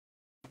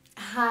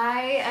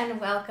Hi and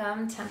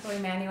welcome, Temple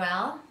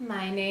Emmanuel.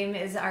 My name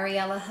is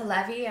Ariella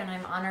Halevi and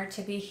I'm honored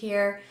to be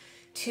here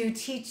to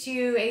teach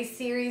you a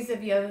series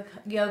of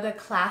yoga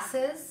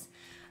classes.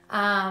 So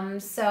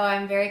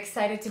I'm very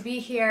excited to be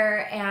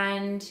here,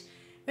 and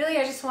really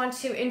I just want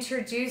to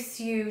introduce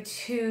you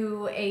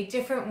to a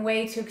different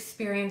way to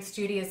experience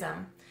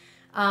Judaism.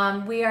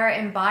 We are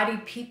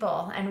embodied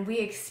people and we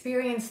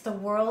experience the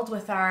world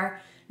with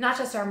not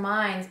just our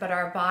minds, but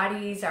our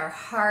bodies, our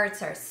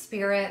hearts, our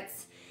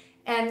spirits.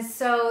 And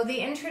so the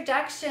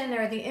introduction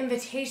or the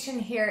invitation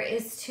here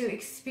is to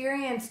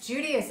experience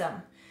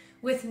Judaism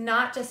with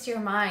not just your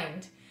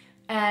mind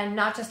and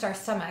not just our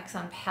stomachs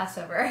on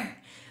Passover,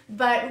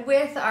 but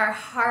with our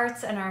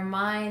hearts and our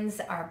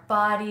minds, our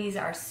bodies,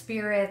 our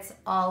spirits,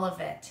 all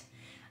of it.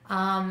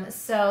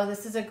 So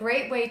this is a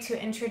great way to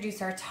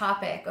introduce our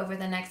topic over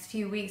the next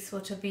few weeks,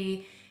 which will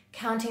be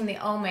counting the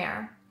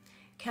Omer.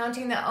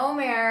 Counting the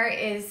Omer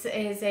is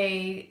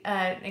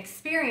an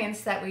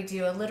experience that we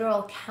do, a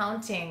literal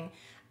counting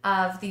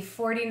of the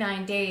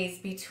 49 days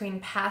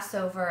between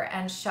Passover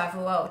and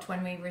Shavuot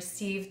when we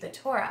receive the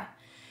Torah.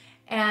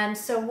 And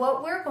so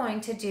what we're going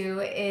to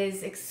do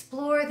is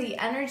explore the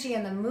energy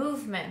and the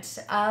movement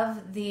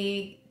of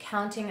the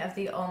counting of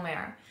the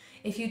Omer.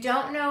 If you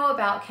don't know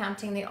about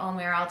counting the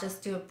Omer, I'll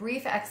just do a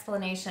brief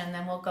explanation,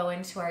 then we'll go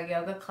into our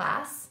yoga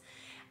class.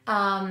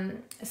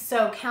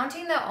 So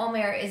counting the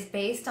Omer is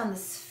based on the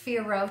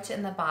sefirot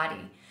in the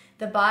body.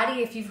 The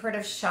body, if you've heard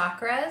of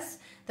chakras,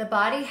 the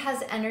body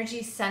has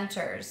energy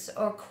centers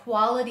or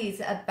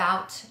qualities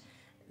about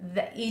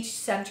each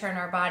center in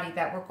our body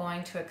that we're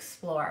going to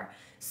explore.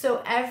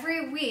 So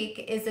every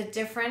week is a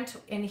different,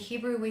 in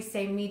Hebrew we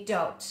say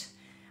midot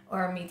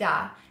or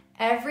midah.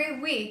 Every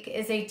week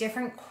is a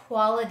different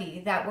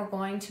quality that we're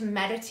going to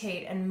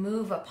meditate and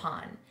move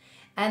upon.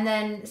 And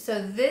then,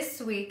 so this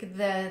week,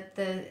 the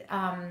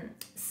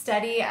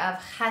study of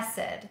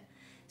Chesed.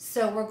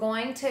 So we're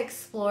going to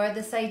explore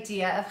this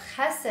idea of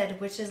Chesed,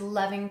 which is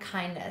loving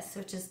kindness,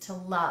 which is to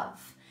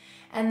love.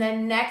 And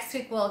then next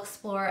week, we'll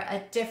explore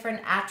a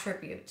different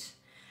attribute.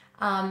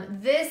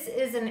 This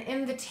is an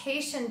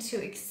invitation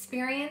to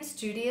experience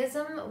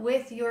Judaism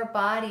with your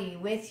body,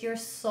 with your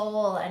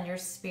soul and your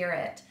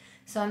spirit.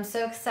 So I'm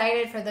so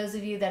excited for those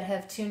of you that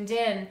have tuned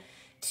in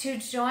to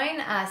join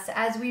us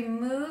as we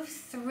move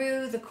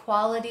through the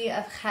quality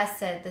of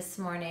Chesed this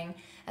morning,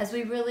 as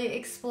we really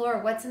explore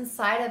what's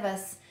inside of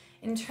us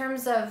in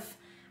terms of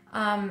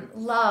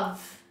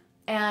love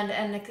and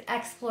an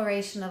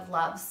exploration of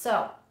love.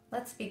 So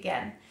let's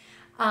begin.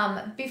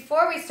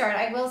 Before we start,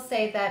 I will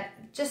say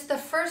that just the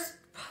first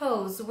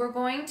pose, we're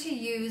going to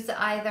use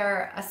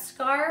either a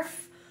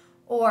scarf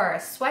or a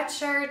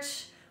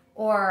sweatshirt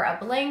or a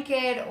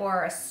blanket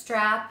or a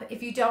strap.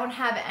 If you don't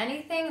have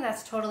anything,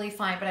 that's totally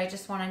fine, but I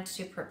just wanted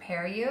to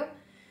prepare you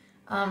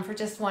for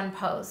just one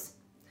pose.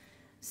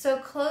 So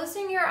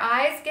closing your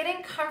eyes,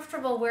 getting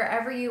comfortable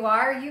wherever you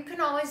are. You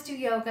can always do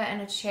yoga in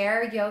a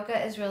chair.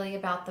 Yoga is really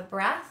about the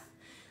breath.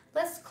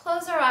 Let's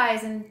close our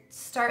eyes and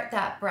start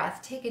that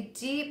breath. Take a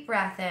deep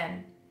breath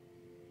in.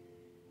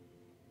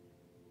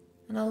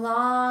 And a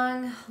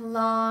long,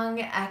 long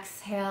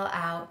exhale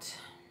out.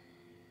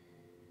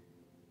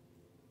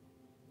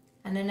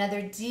 And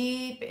another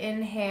deep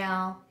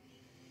inhale,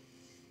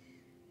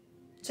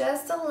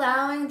 just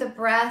allowing the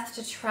breath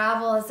to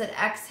travel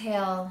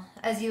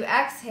as you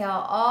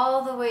exhale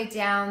all the way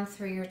down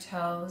through your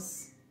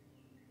toes.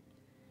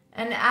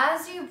 And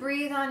as you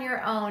breathe on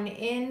your own,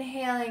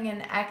 inhaling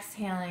and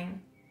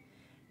exhaling,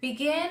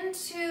 begin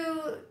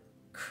to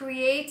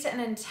create an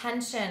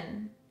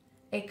intention,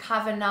 a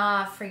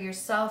kavanah for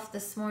yourself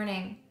this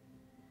morning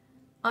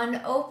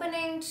on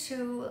opening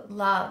to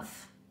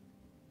love.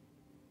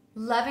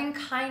 Loving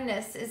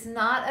kindness is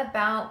not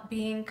about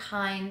being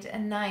kind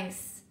and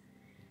nice.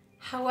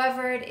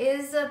 However, it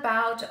is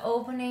about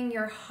opening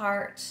your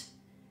heart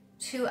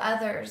to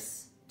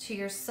others, to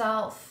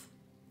yourself,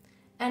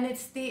 and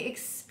it's the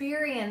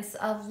experience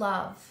of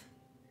love.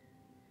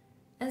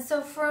 And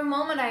so for a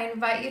moment, I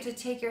invite you to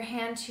take your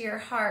hand to your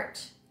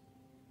heart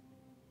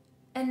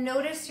and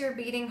notice your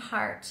beating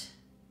heart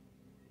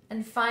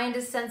and find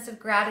a sense of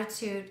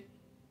gratitude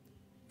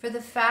for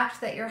the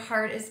fact that your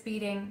heart is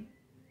beating.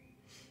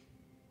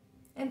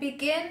 And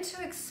begin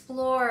to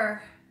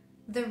explore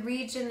the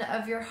region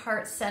of your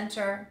heart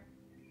center,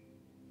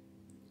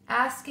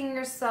 asking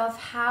yourself,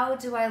 how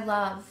do I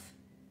love?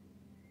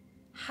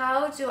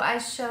 How do I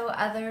show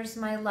others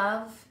my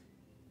love?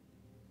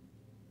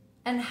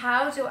 And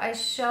how do I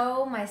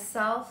show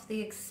myself the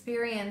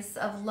experience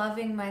of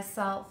loving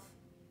myself?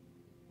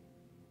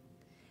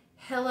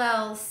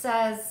 Hillel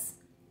says,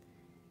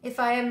 if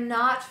I am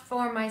not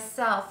for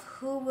myself,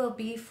 who will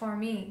be for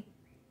me?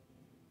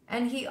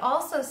 And he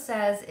also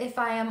says, if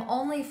I am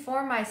only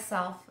for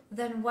myself,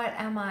 then what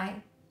am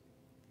I?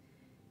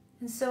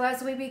 And so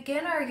as we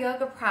begin our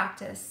yoga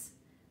practice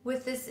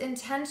with this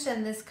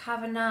intention, this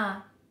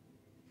kavanah,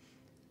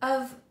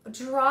 of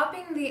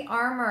dropping the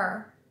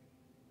armor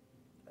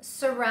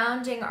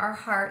surrounding our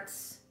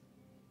hearts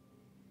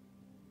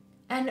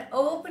and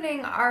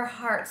opening our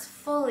hearts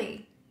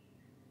fully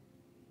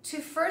to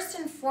first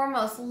and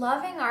foremost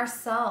loving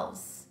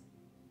ourselves,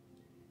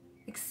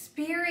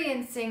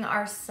 experiencing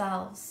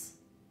ourselves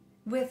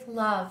with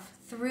love,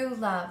 through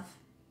love,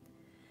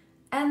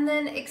 and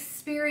then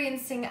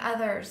experiencing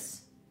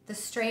others, the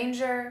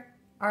stranger,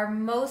 our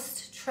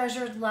most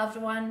treasured loved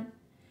one,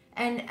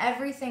 and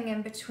everything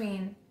in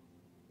between,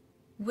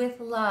 with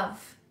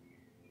love.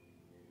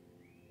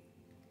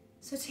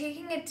 So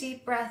taking a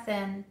deep breath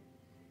in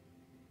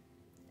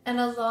and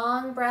a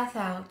long breath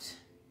out,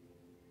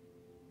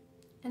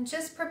 and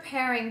just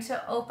preparing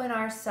to open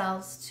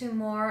ourselves to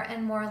more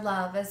and more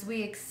love as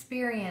we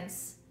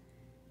experience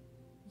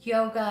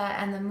yoga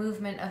and the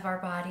movement of our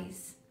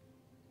bodies.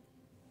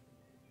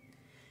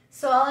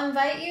 So I'll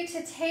invite you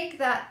to take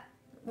that,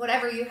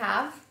 whatever you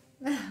have,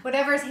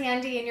 whatever's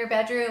handy in your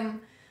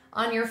bedroom,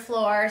 on your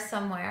floor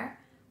somewhere,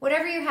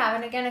 whatever you have.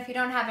 And again, if you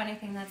don't have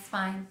anything, that's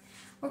fine.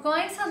 We're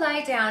going to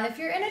lie down. If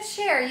you're in a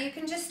chair, you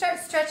can just start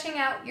stretching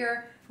out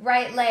your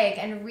right leg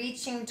and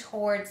reaching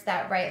towards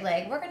that right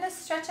leg. We're going to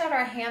stretch out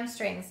our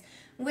hamstrings,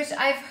 which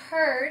I've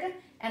heard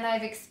and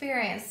I've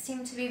experienced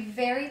seem to be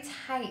very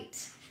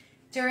tight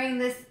during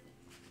this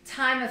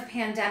time of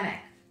pandemic.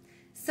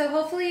 So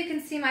hopefully you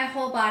can see my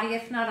whole body.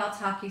 If not, I'll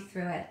talk you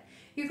through it.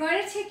 You're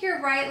going to take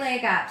your right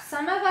leg up.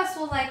 Some of us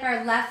will like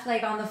our left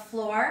leg on the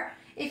floor.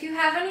 If you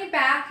have any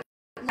back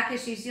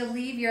issues, you'll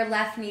leave your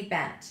left knee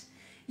bent.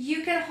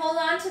 You can hold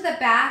on to the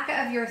back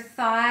of your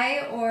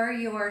thigh or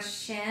your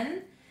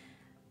shin,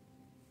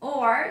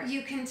 or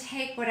you can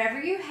take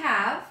whatever you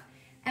have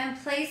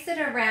and place it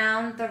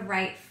around the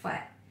right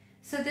foot.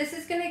 So this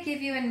is going to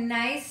give you a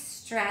nice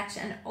stretch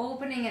and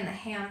opening in the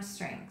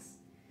hamstrings.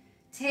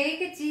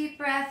 Take a deep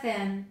breath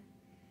in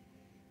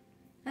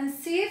and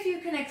see if you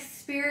can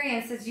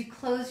experience, as you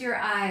close your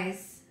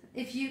eyes,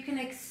 if you can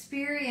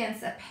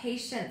experience a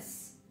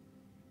patience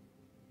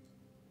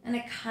and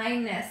a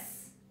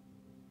kindness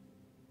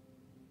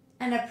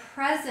and a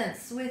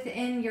presence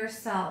within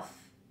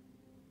yourself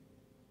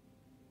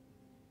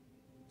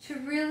to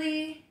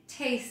really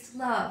taste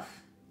love.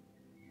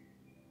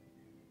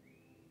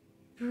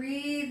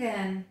 Breathe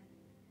in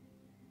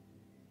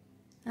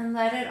and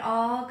let it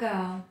all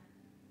go.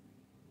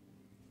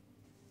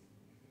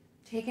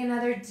 Take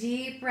another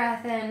deep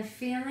breath in,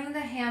 feeling the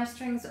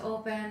hamstrings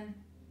open,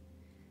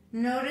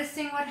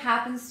 noticing what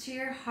happens to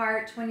your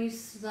heart when you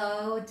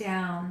slow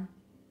down.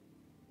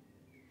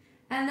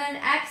 And then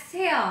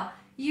exhale.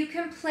 You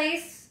can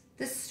place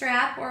the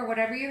strap or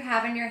whatever you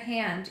have in your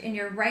hand, in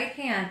your right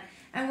hand,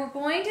 and we're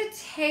going to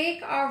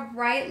take our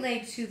right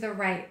leg to the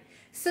right.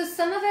 So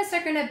some of us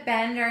are going to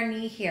bend our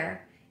knee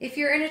here. If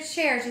you're in a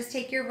chair, just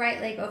take your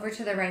right leg over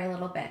to the right a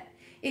little bit.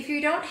 If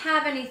you don't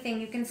have anything,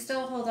 you can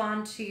still hold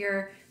on to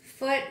your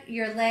foot,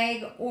 your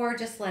leg, or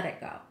just let it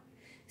go.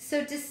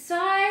 So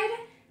decide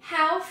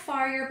how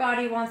far your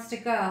body wants to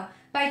go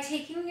by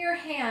taking your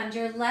hand,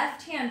 your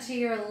left hand, to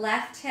your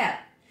left hip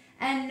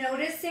and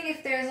noticing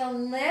if there's a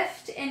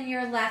lift in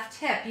your left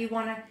hip, you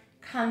want to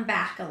come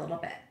back a little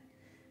bit.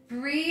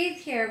 Breathe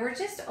here. We're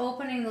just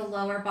opening the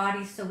lower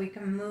body so we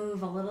can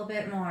move a little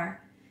bit more.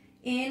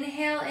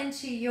 Inhale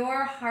into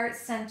your heart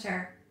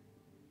center.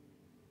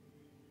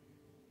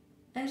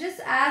 And just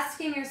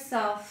asking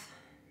yourself,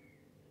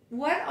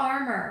 what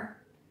armor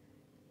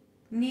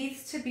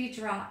needs to be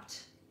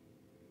dropped?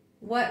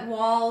 What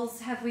walls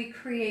have we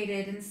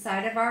created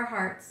inside of our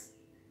hearts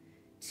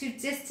to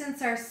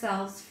distance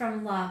ourselves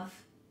from love?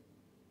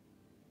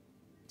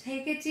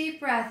 Take a deep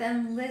breath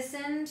and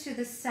listen to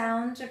the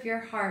sound of your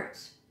heart.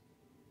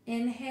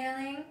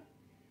 Inhaling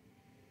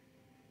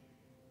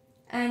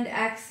and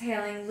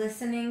exhaling,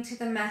 listening to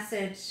the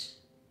message.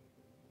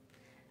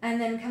 And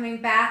then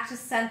coming back to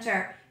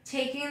center,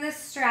 taking the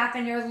strap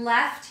in your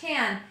left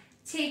hand,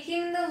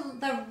 taking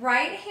the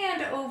right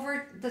hand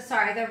over,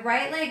 the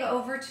right leg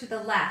over to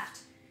the left.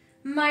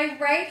 My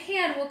right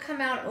hand will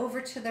come out over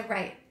to the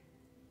right.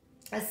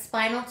 A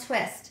spinal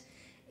twist.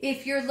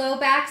 If your low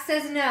back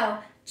says no,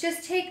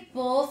 just take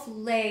both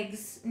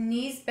legs,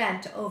 knees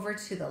bent over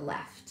to the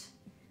left.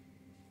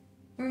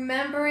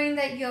 Remembering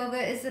that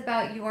yoga is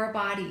about your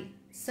body.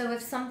 So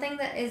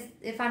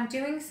if I'm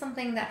doing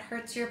something that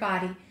hurts your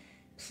body,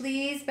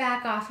 please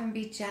back off and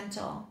be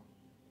gentle.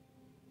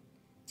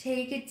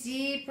 Take a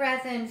deep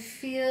breath in,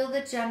 feel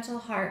the gentle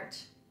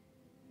heart.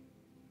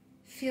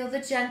 Feel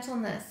the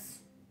gentleness,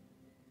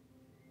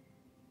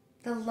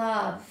 the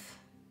love.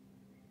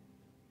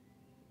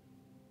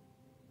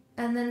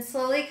 And then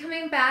slowly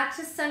coming back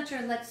to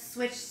center, let's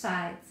switch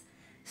sides.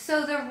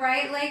 So the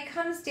right leg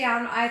comes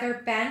down,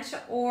 either bent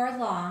or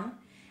long,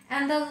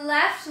 and the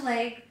left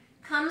leg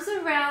comes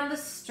around the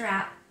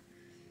strap.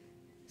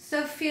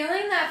 So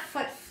feeling that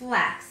foot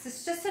flex,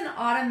 it's just an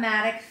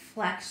automatic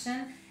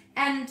flexion,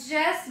 and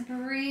just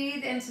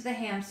breathe into the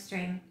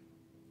hamstring.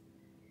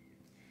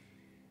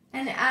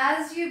 And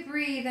as you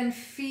breathe and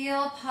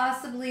feel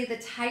possibly the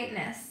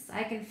tightness,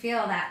 I can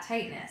feel that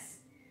tightness,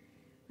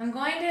 I'm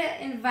going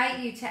to invite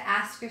you to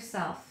ask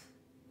yourself,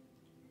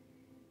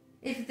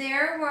 if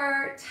there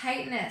were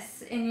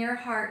tightness in your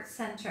heart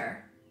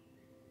center,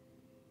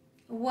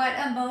 what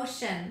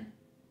emotion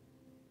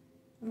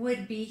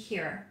would be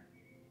here.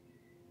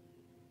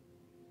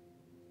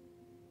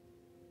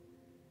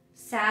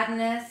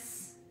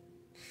 Sadness,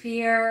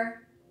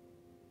 fear,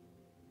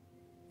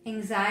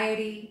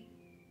 anxiety,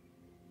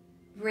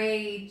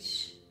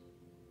 rage,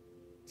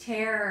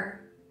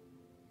 terror,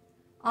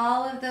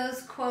 all of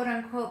those quote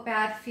unquote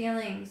bad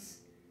feelings,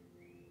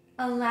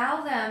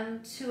 allow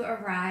them to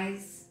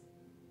arise.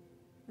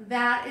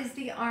 That is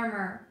the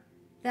armor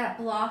that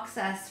blocks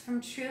us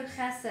from true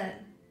chesed.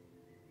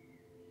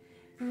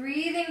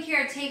 Breathing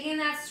here, taking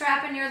that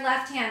strap in your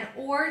left hand,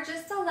 or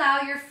just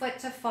allow your foot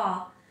to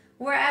fall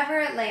wherever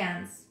it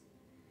lands.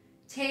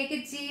 Take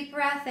a deep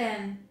breath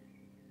in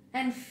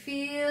and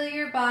feel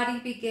your body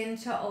begin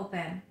to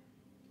open.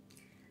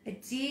 A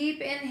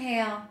deep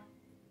inhale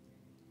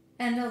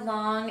and a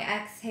long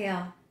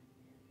exhale.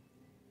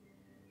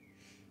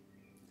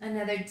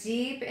 Another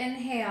deep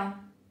inhale.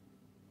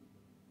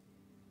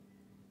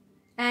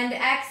 And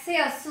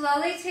exhale.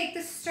 Slowly take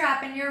the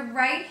strap in your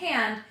right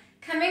hand,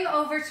 coming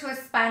over to a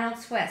spinal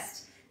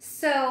twist.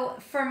 So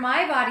for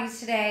my body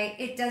today,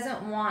 it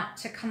doesn't want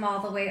to come all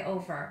the way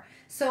over.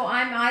 So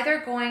I'm either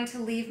going to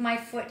leave my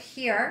foot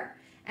here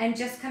and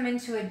just come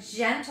into a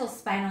gentle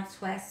spinal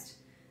twist,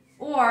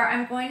 or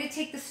I'm going to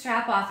take the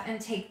strap off and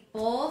take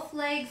both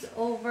legs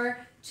over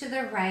to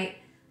the right,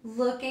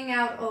 looking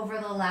out over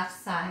the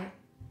left side.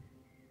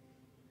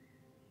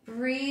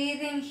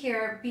 Breathing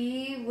here,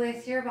 be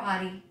with your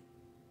body.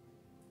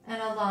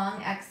 And a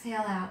long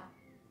exhale out.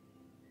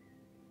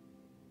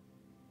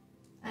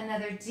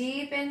 Another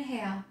deep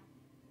inhale.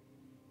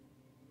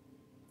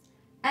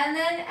 And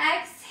then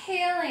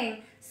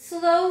exhaling,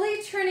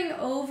 slowly turning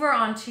over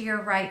onto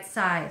your right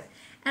side.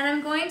 And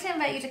I'm going to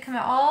invite you to come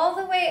all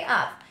the way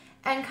up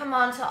and come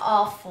onto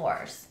all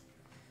fours.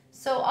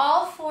 So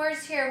all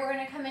fours here, we're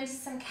going to come into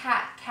some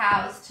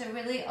cat-cows to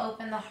really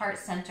open the heart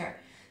center.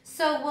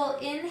 So we'll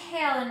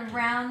inhale and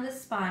round the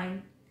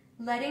spine,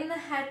 letting the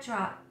head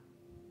drop.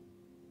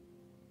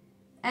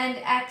 And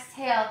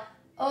exhale,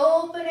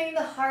 opening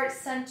the heart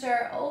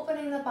center,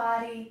 opening the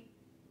body.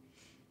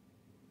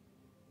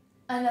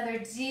 Another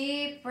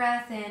deep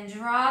breath in,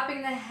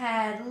 dropping the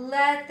head,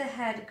 let the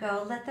head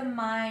go, let the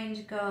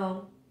mind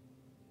go.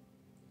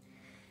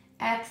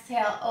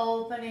 Exhale,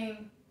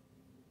 opening.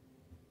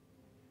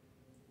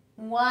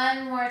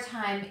 One more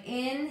time,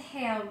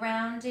 inhale,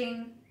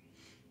 rounding.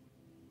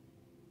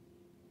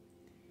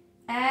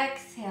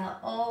 Exhale,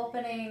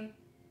 opening.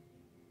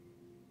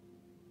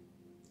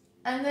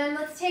 And then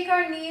let's take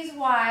our knees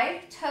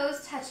wide,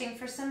 toes touching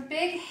for some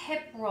big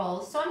hip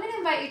rolls. So I'm going to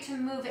invite you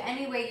to move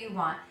any way you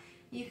want.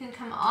 You can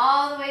come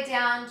all the way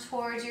down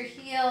towards your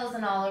heels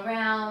and all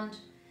around.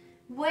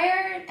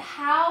 Where,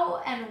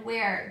 how, and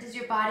where does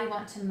your body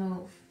want to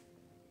move?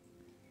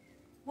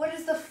 What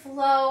is the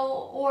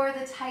flow or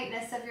the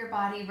tightness of your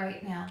body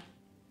right now?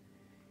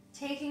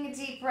 Taking a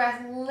deep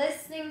breath,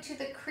 listening to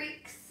the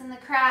creaks and the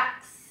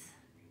cracks.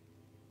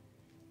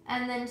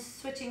 And then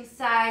switching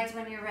sides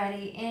when you're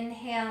ready.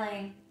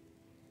 Inhaling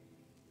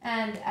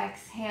and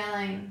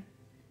exhaling.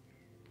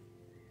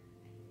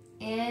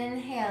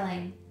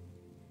 Inhaling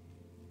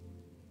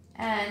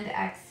and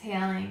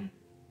exhaling.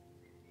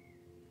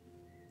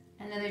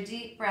 Another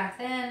deep breath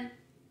in.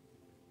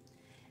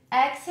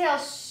 Exhale,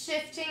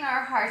 shifting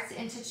our hearts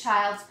into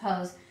child's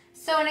pose.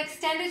 So in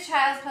extended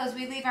child's pose,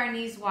 we leave our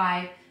knees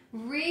wide,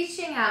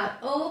 reaching out,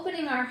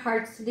 opening our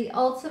hearts to the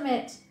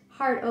ultimate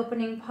heart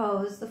opening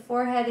pose. The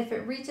forehead, if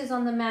it reaches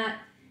on the mat,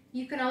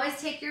 you can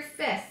always take your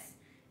fists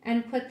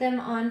and put them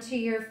onto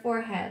your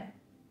forehead.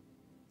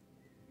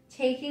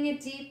 Taking a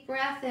deep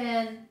breath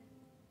in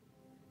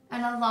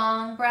and a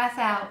long breath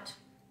out.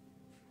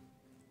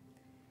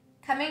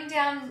 Coming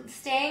down,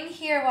 staying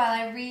here while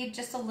I read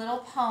just a little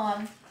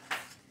poem.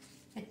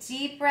 A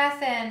deep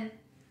breath in.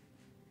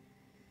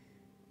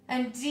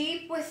 And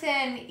deep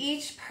within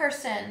each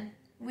person,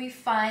 we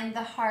find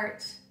the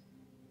heart.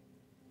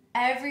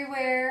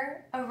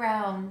 Everywhere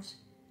around,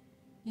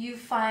 you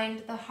find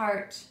the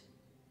heart.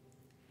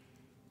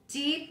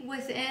 Deep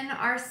within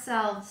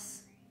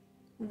ourselves,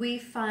 we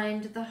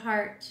find the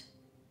heart.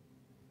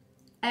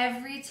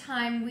 Every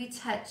time we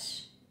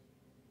touch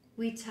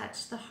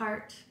the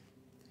heart.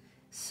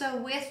 So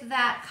with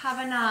that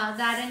kavanah,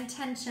 that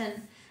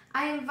intention,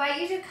 I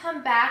invite you to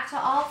come back to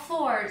all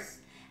fours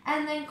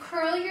and then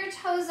curl your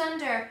toes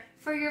under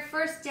for your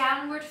first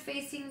downward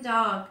facing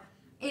dog.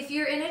 If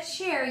you're in a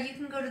chair, you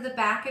can go to the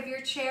back of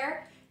your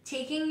chair,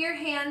 taking your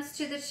hands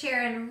to the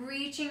chair and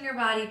reaching your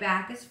body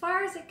back as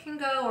far as it can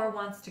go or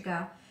wants to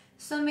go.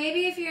 So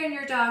maybe if you're in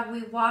your dog,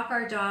 we walk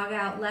our dog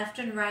out left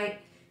and right,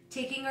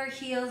 taking our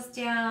heels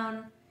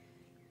down,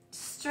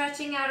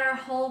 stretching out our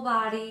whole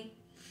body,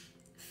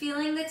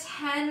 feeling the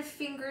 10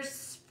 fingers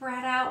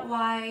spread out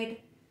wide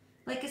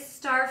like a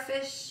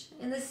starfish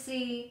in the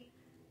sea.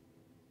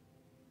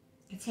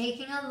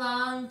 Taking a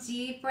long,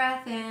 deep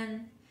breath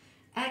in.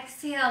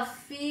 Exhale,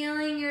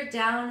 feeling your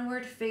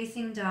downward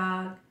facing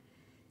dog.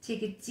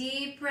 Take a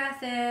deep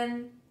breath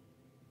in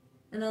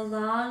and a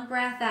long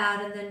breath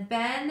out, and then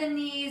bend the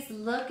knees,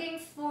 looking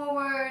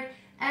forward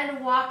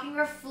and walking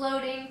or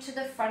floating to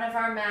the front of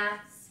our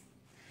mats.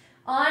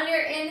 On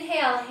your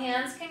inhale,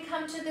 hands can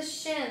come to the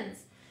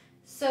shins.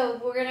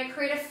 So we're going to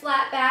create a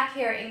flat back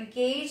here,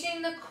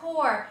 engaging the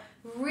core,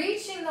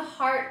 reaching the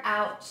heart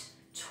out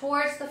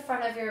towards the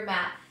front of your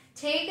mat.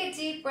 Take a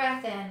deep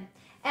breath in.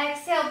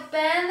 Exhale,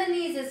 bend the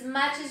knees as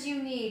much as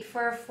you need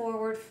for a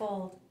forward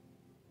fold.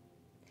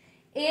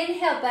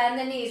 Inhale, bend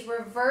the knees,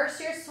 reverse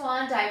your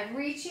swan dive,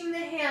 reaching the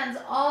hands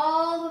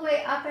all the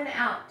way up and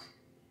out.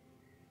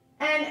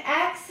 And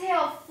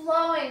exhale,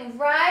 flowing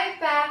right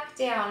back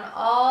down,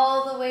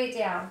 all the way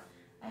down.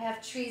 I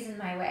have trees in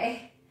my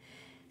way.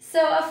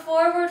 So a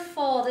forward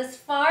fold as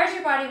far as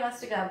your body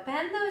wants to go.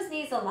 Bend those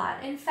knees a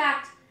lot. In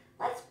fact,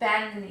 let's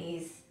bend the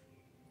knees.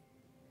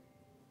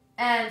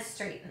 And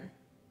straighten.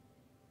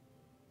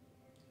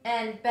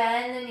 And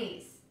bend the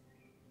knees.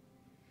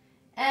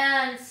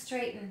 And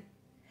straighten.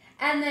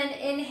 And then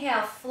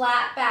inhale,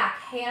 flat back.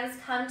 Hands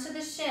come to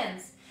the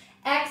shins.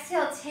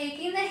 Exhale,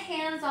 taking the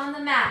hands on the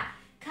mat.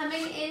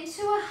 Coming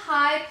into a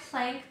high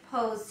plank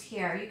pose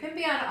here. You can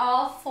be on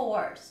all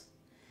fours.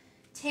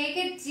 Take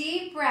a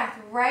deep breath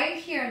right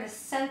here in the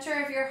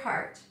center of your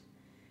heart.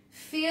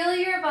 Feel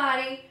your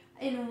body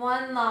in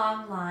one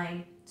long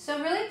line.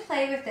 So really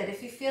play with it.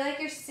 If you feel like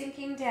you're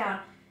sinking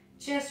down,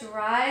 just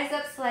rise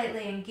up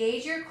slightly.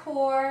 Engage your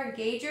core,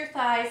 engage your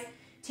thighs.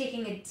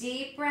 Taking a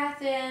deep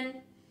breath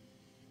in.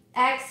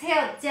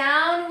 Exhale,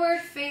 downward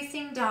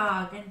facing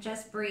dog, and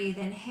just breathe.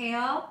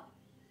 Inhale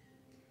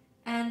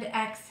and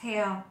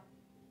exhale.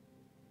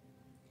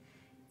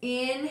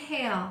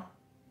 Inhale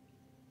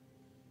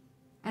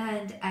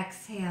and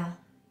exhale.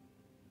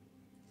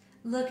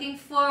 Looking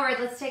forward,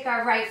 let's take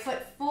our right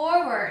foot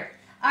forward.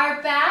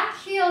 Our back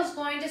heel is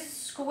going to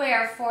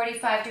square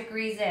 45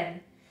 degrees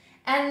in.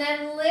 And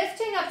then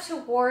lifting up to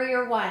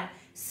warrior one.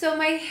 So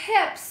my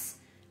hips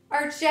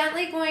are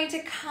gently going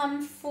to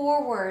come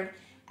forward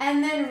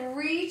and then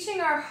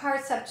reaching our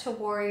hearts up to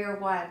warrior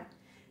one.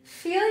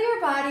 Feel your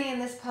body in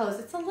this pose.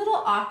 It's a little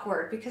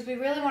awkward because we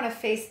really want to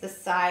face the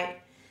side.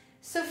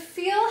 So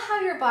feel how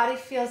your body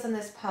feels in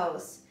this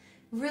pose.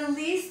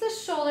 Release the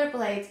shoulder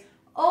blades.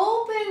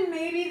 Open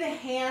maybe the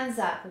hands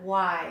up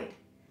wide.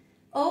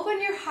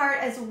 Open your heart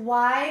as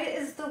wide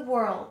as the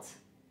world.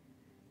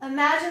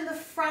 Imagine the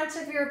front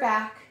of your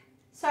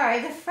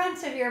the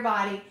front of your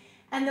body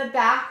and the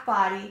back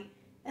body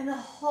and the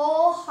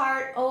whole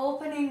heart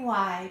opening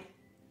wide.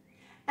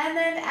 And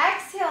then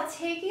exhale,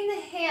 taking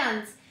the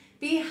hands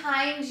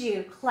behind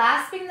you,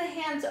 clasping the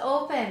hands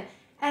open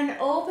and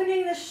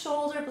opening the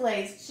shoulder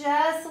blades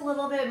just a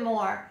little bit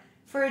more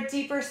for a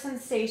deeper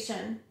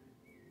sensation.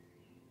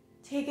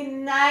 Take a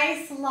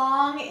nice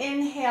long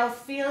inhale.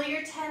 Feel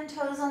your 10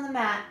 toes on the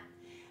mat.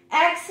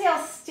 Exhale,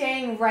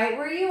 staying right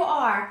where you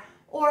are,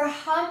 or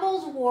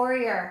humbled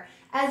warrior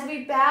as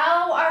we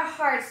bow our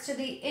hearts to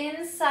the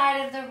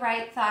inside of the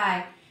right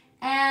thigh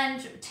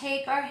and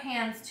take our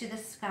hands to the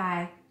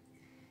sky.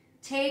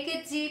 Take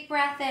a deep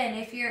breath in.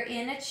 If you're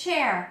in a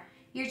chair,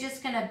 you're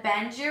just going to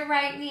bend your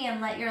right knee and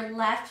let your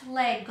left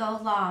leg go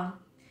long.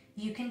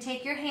 You can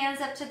take your hands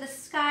up to the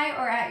sky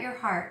or at your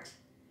heart.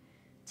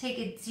 Take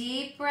a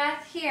deep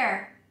breath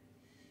here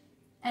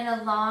and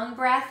a long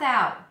breath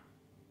out.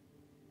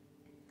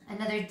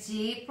 Another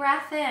deep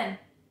breath in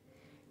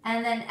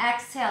and then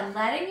exhale,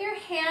 letting your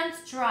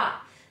hands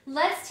drop.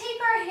 Let's take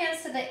our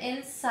hands to the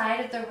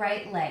inside of the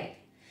right leg.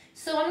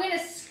 So I'm going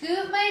to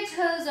scoot my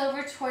toes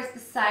over towards the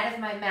side of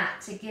my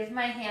mat to give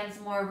my hands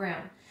more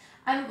room.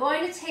 I'm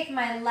going to take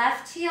my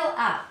left heel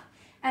up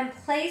and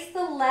place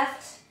the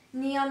left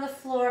knee on the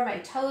floor, my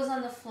toes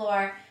on the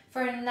floor,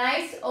 for a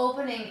nice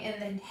opening in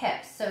the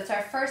hips. So it's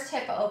our first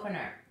hip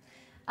opener.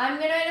 I'm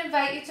going to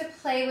invite you to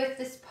play with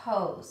this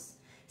pose.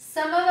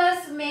 Some of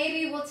us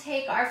maybe will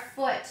take our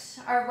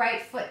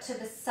right foot to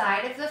the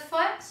side of the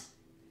foot,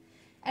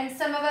 and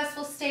some of us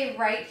will stay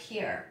right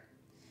here.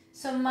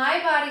 So my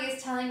body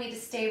is telling me to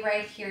stay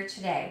right here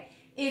today.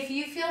 If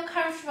you feel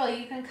comfortable,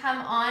 you can come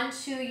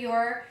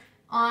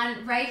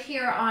right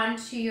here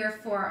onto your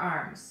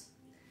forearms.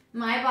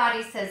 My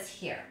body says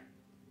here.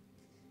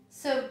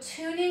 So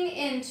tuning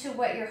into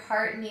what your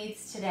heart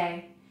needs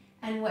today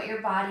and what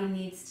your body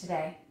needs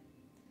today.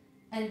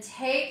 And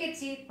take a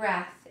deep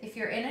breath. If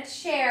you're in a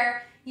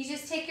chair, you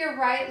just take your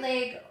right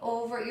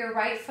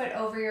foot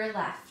over your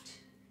left.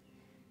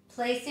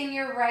 Placing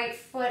your right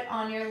foot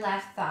on your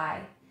left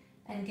thigh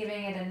and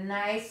giving it a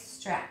nice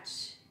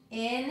stretch.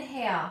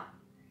 Inhale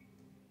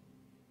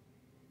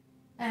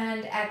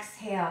and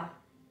exhale.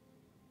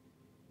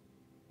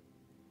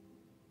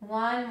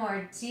 One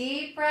more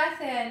deep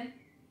breath in.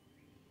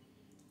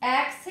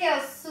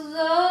 Exhale,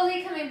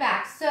 slowly coming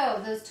back.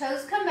 So those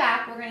toes come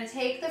back. We're going to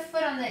take the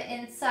foot on the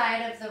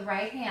inside of the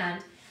right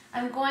hand.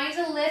 I'm going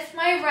to lift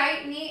my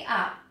right knee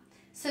up.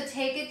 So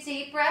take a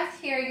deep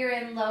breath here. You're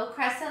in low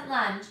crescent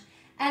lunge.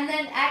 And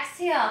then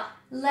exhale.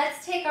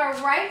 Let's take our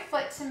right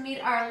foot to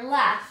meet our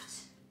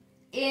left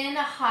in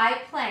a high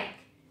plank.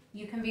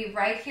 You can be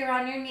right here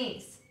on your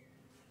knees.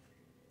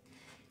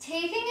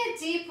 Taking a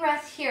deep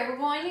breath here, we're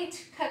going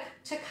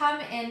to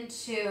come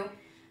into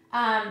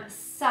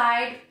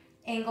side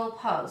angle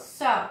pose.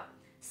 So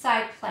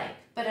side plank,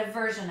 but a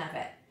version of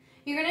it.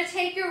 You're going to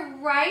take your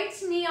right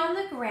knee on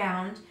the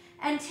ground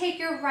and take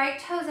your right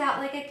toes out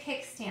like a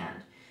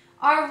kickstand.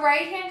 Our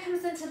right hand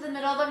comes into the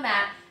middle of the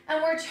mat,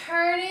 and we're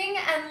turning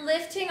and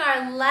lifting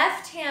our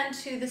left hand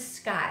to the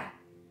sky.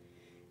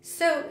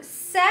 So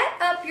set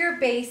up your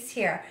base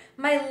here.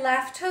 My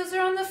left toes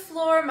are on the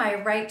floor, my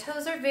right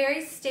toes are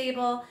very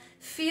stable.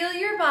 Feel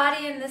your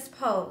body in this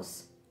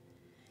pose.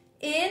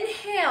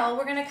 Inhale,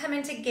 we're going to come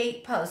into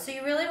gate pose. So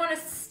you really want to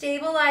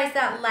stabilize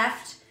that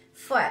left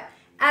foot.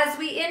 As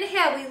we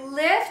inhale, we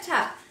lift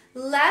up.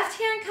 Left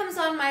hand comes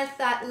on my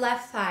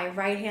left thigh,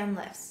 right hand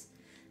lifts.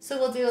 So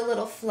we'll do a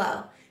little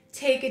flow.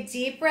 Take a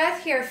deep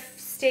breath here.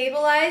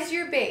 Stabilize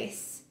your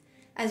base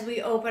as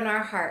we open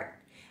our heart.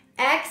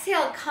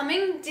 Exhale,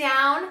 coming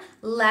down,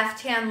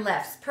 left hand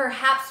lifts.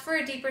 Perhaps for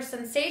a deeper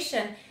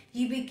sensation,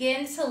 you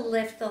begin to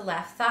lift the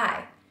left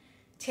thigh.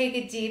 Take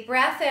a deep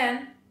breath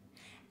in.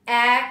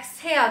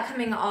 Exhale,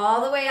 coming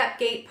all the way up,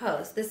 gate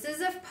pose. This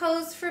is a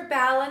pose for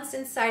balance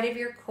inside of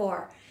your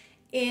core.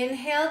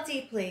 Inhale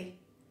deeply.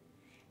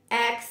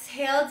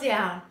 Exhale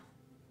down.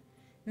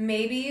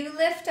 Maybe you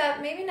lift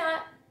up, maybe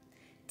not.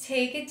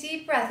 Take a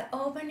deep breath.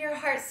 Open your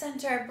heart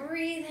center.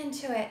 Breathe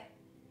into it.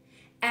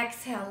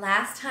 Exhale,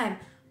 last time.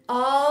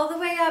 All the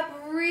way up,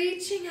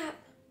 reaching up.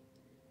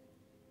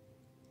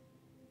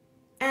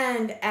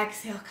 And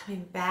exhale,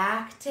 coming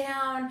back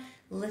down,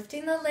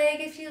 lifting the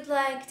leg if you'd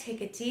like.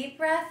 Take a deep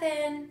breath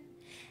in.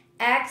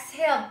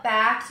 Exhale,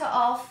 back to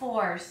all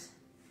fours.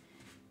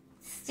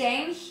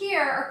 Staying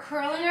here or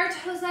curling our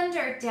toes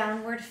under,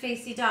 downward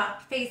facing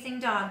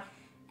dog.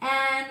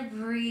 And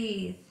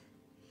breathe.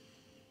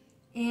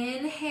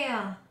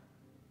 Inhale.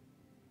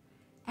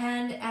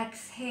 And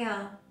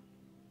exhale.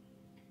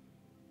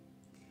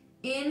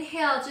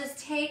 Inhale, just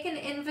take an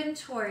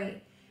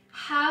inventory.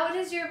 How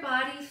does your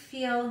body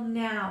feel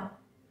now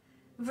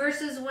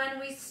versus when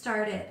we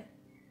started?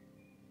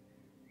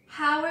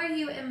 How are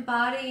you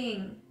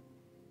embodying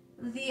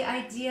the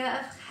idea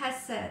of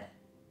Chesed?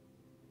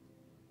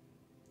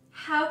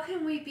 How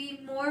can we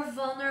be more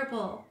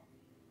vulnerable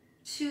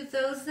to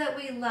those that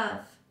we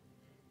love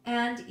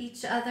and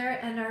each other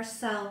and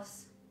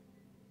ourselves?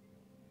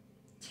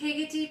 Take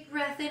a deep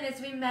breath in as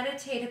we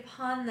meditate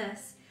upon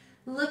this.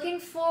 Looking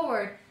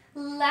forward,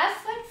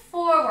 left foot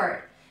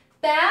forward,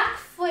 back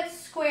foot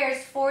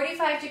squares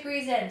 45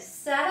 degrees in.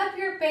 Set up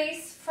your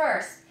base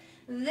first,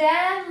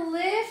 then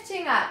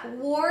lifting up,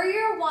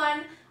 warrior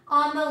one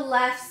on the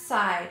left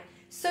side.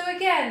 So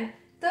again,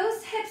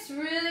 those hips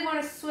really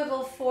want to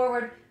swivel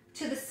forward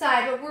to the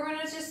side, but we're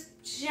going to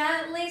just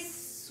gently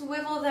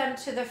swivel them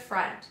to the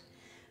front.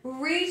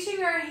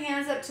 Reaching our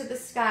hands up to the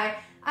sky.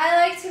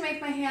 I like to make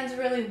my hands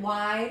really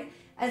wide,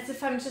 as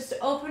if I'm just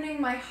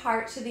opening my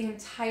heart to the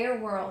entire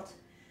world.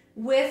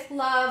 With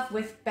love,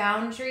 with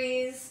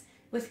boundaries,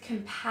 with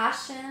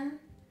compassion,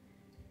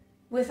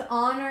 with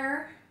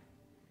honor.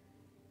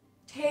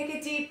 Take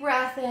a deep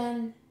breath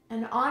in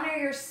and honor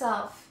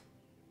yourself.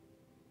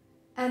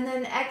 And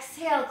then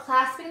exhale,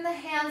 clasping the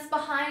hands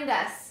behind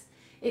us.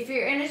 If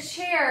you're in a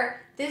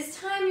chair, this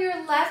time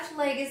your left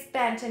leg is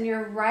bent and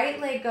your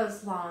right leg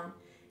goes long.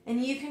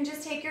 And you can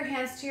just take your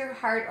hands to your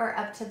heart or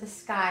up to the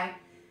sky.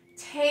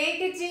 Take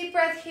a deep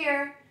breath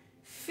here.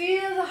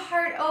 Feel the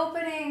heart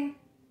opening.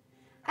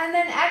 And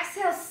then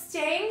exhale,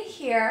 staying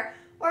here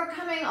or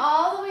coming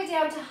all the way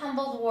down to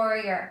humbled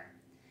warrior.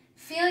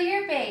 Feel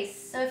your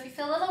base. So if you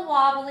feel a little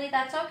wobbly,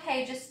 that's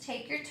okay. Just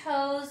take your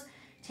toes,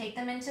 take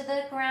them into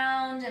the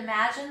ground.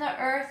 Imagine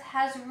the earth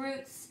has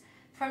roots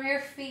from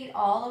your feet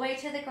all the way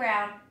to the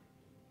ground.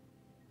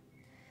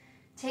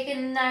 Take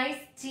a nice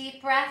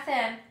deep breath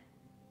in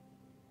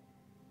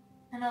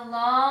and a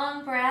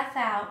long breath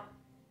out.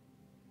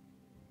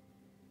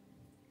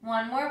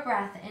 One more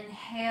breath.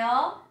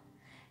 Inhale,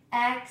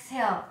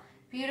 exhale.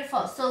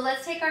 Beautiful. So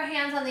let's take our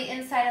hands on the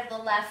inside of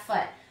the left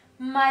foot.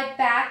 My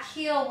back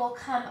heel will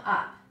come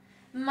up.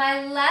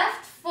 My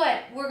left foot,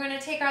 we're going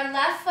to take our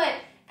left foot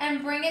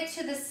and bring it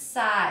to the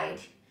side.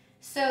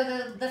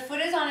 So the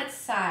foot is on its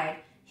side.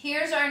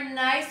 Here's our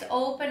nice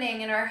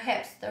opening in our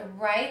hips. The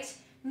right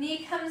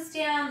knee comes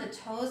down, the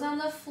toes on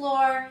the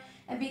floor,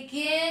 and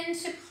begin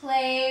to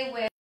play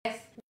with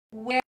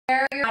where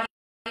your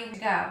body will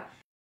go.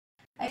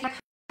 If you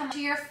come to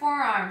your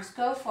forearms,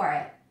 go for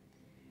it.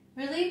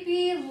 Really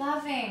be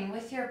loving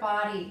with your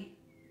body.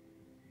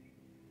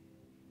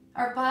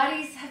 Our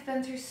bodies have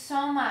been through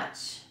so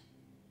much.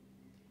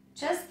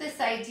 Just this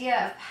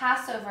idea of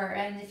Passover,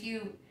 and if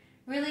you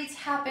really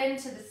tap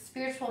into the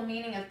spiritual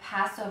meaning of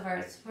Passover,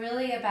 it's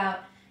really about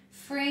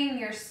freeing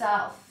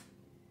yourself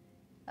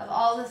of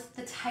all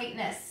the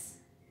tightness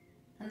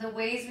and the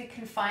ways we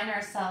confine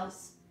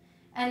ourselves,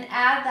 and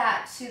add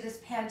that to this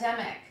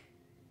pandemic.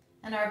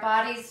 And our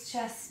bodies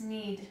just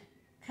need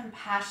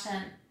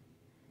compassion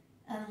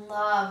and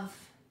love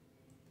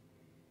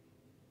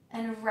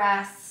and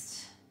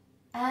rest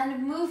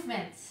and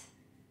movement,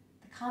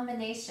 the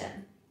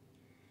combination.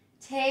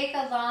 Take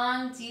a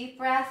long, deep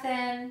breath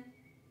in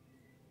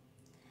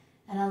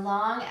and a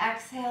long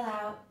exhale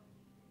out.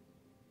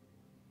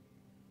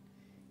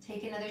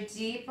 Take another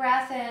deep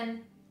breath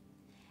in.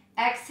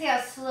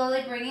 Exhale,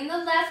 slowly bringing the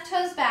left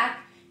toes back,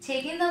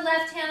 taking the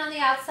left hand on the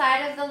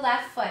outside of the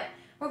left foot.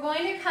 We're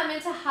going to come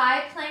into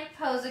high plank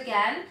pose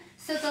again.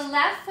 So the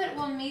left foot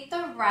will meet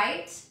the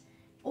right,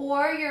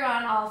 or you're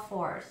on all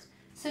fours.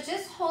 So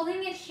just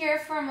holding it here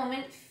for a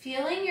moment,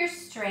 feeling your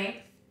strength,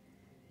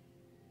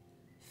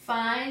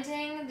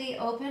 finding the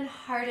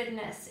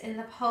open-heartedness in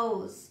the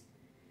pose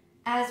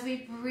as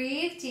we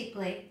breathe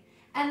deeply.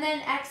 And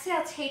then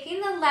exhale,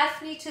 taking the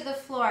left knee to the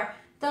floor,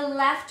 the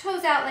left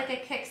toes out like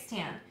a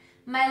kickstand.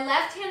 My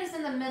left hand is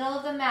in the middle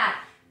of the mat.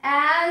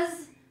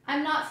 As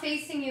I'm not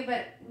facing you,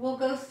 but we'll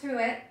go through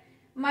it,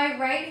 my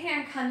right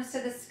hand comes to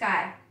the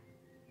sky.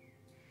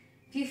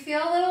 If you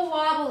feel a little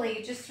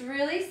wobbly, just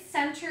really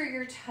center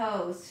your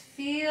toes.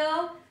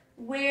 Feel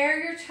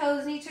where your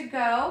toes need to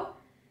go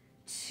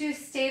to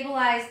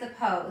stabilize the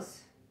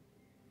pose.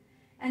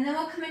 And then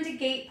we'll come into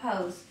gate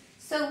pose.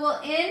 So we'll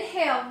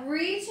inhale,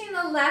 reaching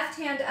the left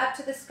hand up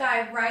to the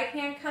sky. Right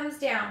hand comes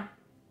down.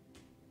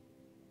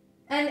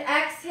 And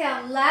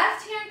exhale,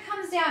 left hand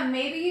comes down.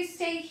 Maybe you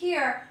stay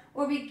here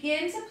or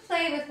begin to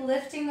play with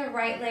lifting the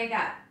right leg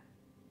up.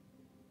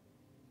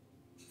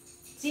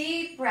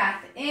 Deep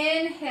breath.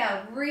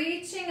 Inhale,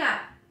 reaching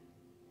up.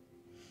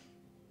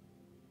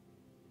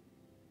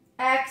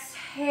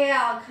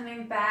 Exhale,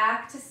 coming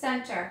back to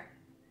center.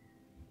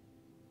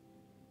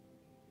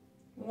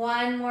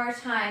 One more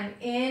time.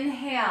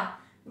 Inhale,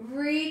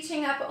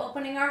 reaching up,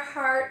 opening our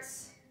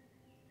hearts.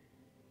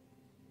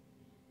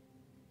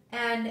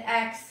 And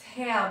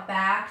exhale,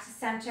 back to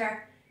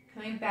center.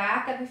 Coming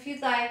back up if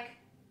you'd like.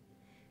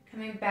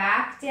 Coming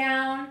back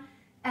down.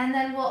 And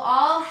then we'll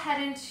all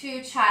head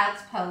into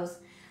child's pose.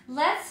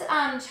 Let's,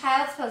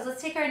 child's pose,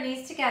 let's take our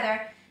knees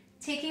together,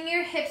 taking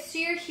your hips to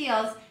your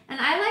heels.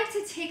 And I like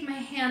to take my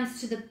hands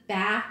to the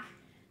back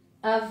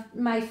of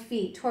my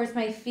feet, towards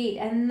my feet,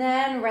 and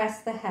then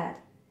rest the head.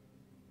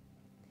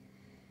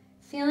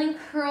 Feeling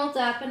curled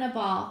up in a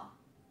ball.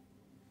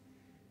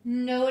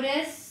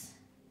 Notice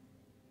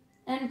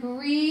and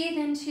breathe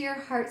into your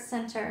heart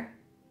center.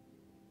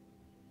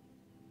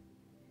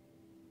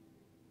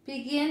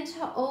 Begin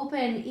to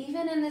open,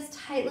 even in this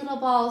tight little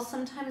ball.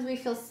 Sometimes we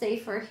feel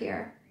safer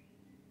here.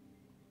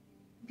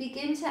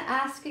 Begin to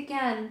ask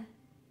again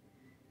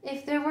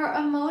if there were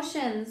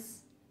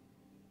emotions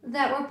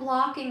that were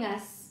blocking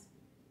us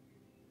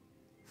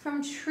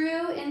from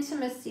true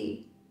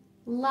intimacy,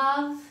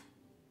 love,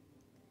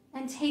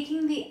 and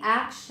taking the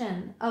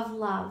action of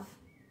love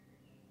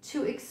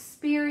to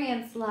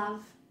experience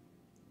love.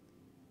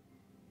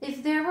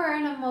 If there were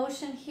an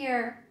emotion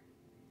here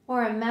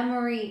or a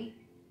memory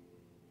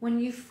when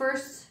you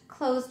first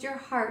closed your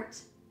heart,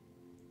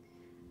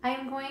 I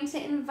am going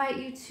to invite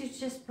you to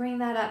just bring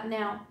that up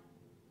now.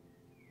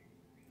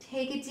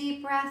 Take a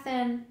deep breath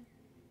in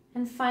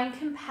and find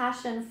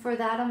compassion for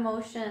that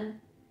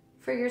emotion,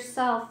 for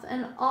yourself,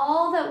 and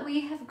all that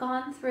we have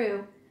gone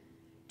through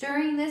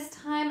during this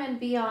time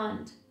and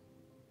beyond.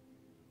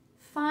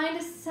 Find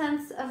a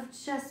sense of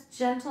just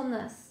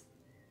gentleness.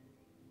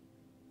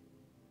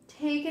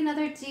 Take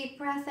another deep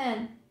breath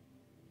in.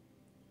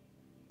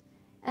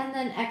 And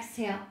then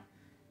exhale.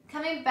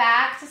 Coming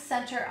back to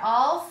center,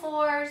 all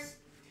fours.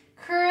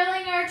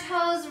 Curling our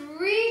toes,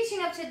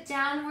 reaching up to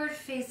downward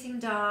facing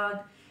dog,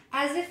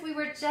 as if we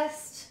were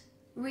just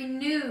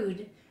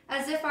renewed,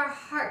 as if our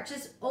heart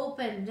just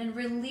opened and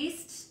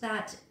released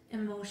that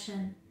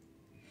emotion.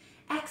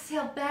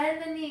 Exhale,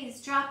 bend the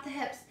knees, drop the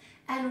hips,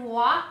 and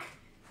walk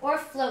or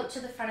float to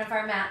the front of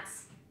our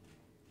mats.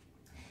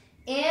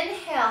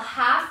 Inhale,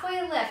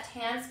 halfway lift,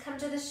 hands come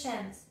to the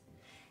shins.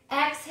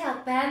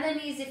 Exhale, bend the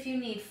knees if you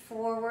need,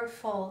 forward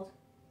fold.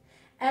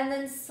 And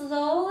then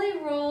slowly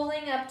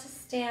rolling up to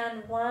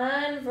stand,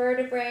 one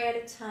vertebrae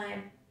at a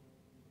time.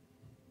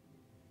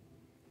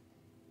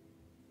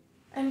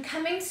 And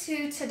coming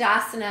to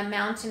Tadasana,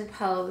 mountain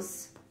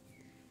pose.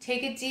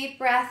 Take a deep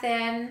breath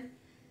in.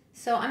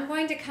 So I'm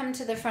going to come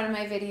to the front of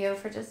my video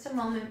for just a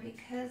moment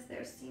because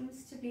there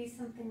seems to be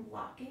something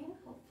blocking.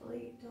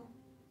 Hopefully you don't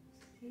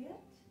see it.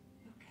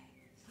 Okay,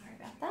 sorry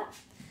about that.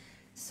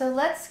 So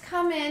let's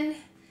come in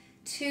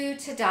to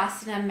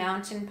Tadasana,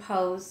 mountain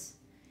pose.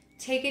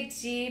 Take a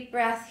deep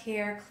breath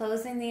here,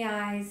 closing the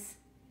eyes.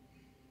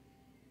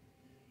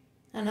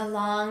 And a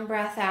long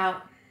breath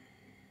out.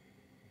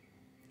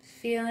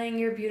 Feeling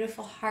your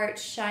beautiful heart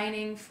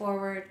shining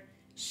forward,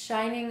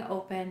 shining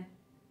open.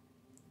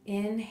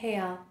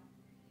 Inhale.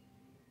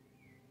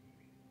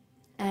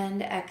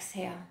 And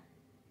exhale.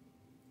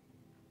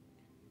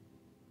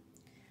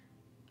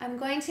 I'm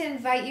going to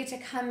invite you to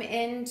come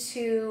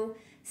into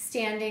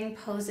standing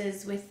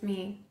poses with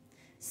me.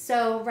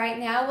 So right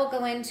now we'll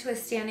go into a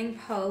standing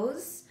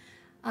pose.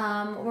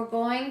 We're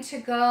going to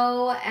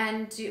go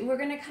and we're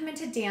going to come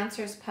into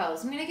dancer's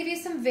pose. I'm going to give you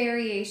some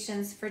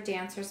variations for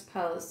dancer's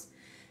pose.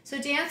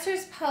 So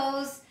dancer's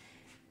pose,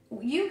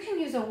 you can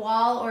use a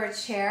wall or a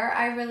chair.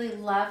 I really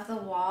love the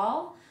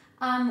wall.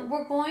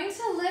 We're going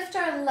to lift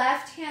our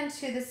left hand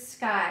to the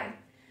sky.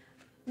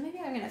 Maybe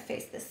I'm going to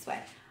face this way.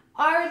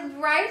 Our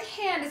right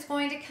hand is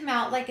going to come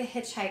out like a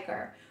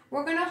hitchhiker.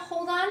 we're gonna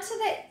hold on to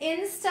the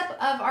instep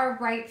of our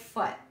right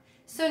foot.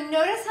 So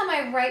notice how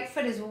my right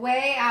foot is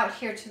way out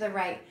here to the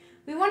right.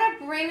 We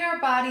wanna bring our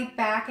body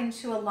back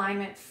into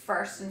alignment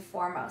first and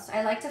foremost.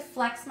 I like to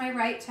flex my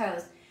right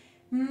toes.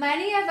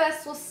 Many of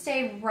us will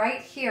stay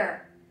right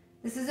here.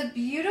 This is a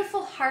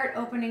beautiful heart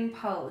opening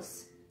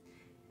pose.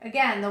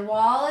 Again, the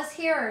wall is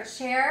here or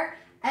chair.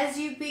 As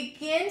you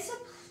begin to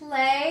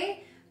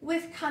play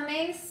with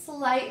coming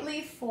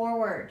slightly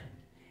forward.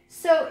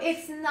 So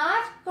it's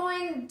not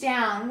going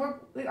down.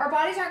 Our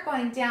bodies aren't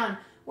going down.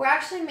 We're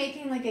actually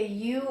making like a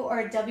U or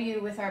a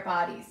W with our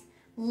bodies.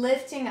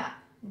 Lifting up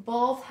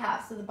both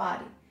halves of the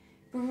body.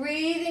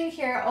 Breathing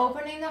here,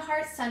 opening the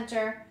heart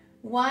center.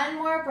 One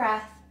more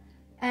breath.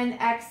 And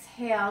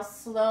exhale,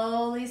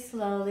 slowly,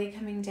 slowly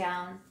coming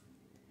down.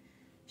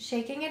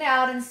 Shaking it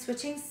out and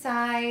switching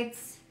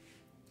sides.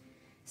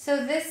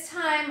 So this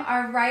time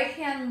our right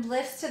hand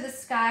lifts to the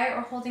sky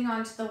or holding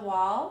on to the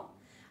wall.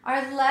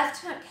 Our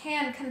left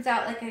hand comes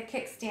out like a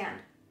kickstand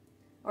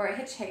or a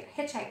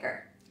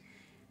hitchhiker.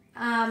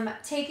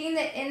 Taking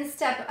the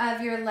instep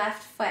of your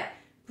left foot,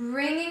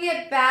 bringing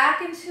it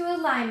back into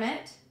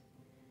alignment,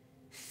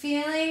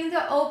 feeling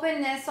the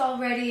openness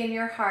already in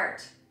your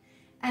heart,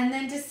 and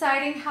then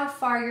deciding how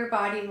far your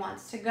body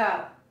wants to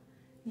go.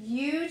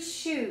 You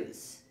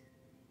choose.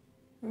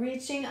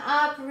 Reaching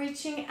up,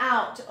 reaching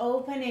out,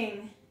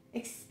 opening,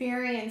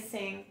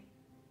 experiencing.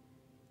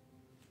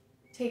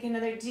 Take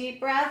another deep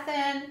breath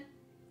in.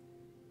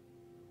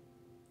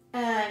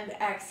 And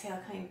exhale,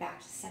 coming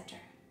back to center.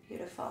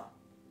 Beautiful.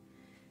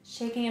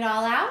 Shaking it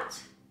all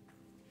out.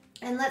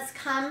 And let's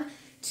come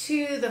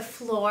to the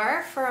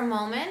floor for a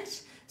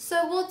moment.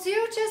 So we'll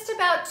do just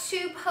about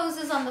 2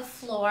 poses on the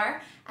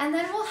floor, and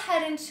then we'll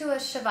head into a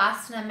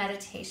Shavasana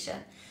meditation.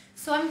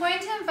 So I'm going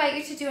to invite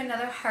you to do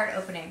another heart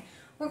opening.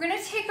 We're going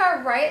to take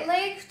our right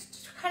leg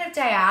kind of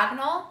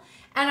diagonal,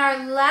 and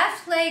our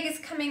left leg is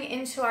coming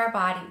into our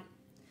body.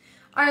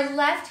 Our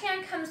left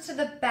hand comes to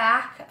the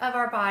back of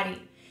our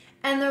body,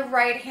 and the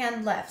right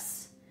hand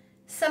lifts.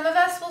 Some of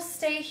us will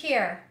stay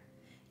here.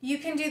 You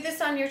can do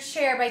this on your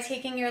chair by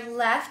taking your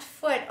left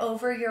foot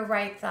over your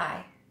right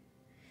thigh.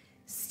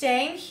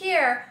 Staying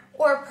here,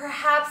 or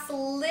perhaps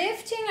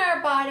lifting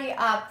our body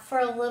up for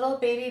a little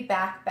baby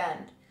back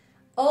bend.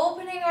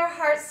 Opening our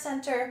heart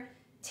center,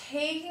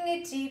 taking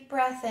a deep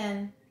breath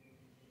in,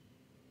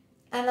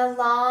 and a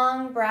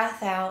long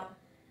breath out.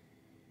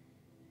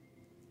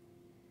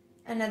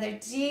 Another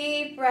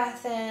deep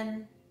breath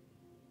in,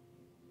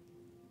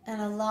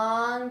 and a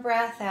long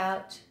breath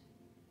out.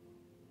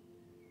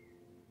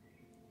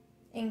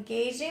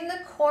 Engaging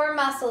the core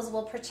muscles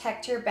will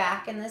protect your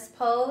back in this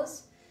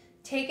pose.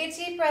 Take a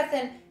deep breath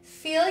in,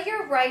 feel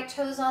your right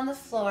toes on the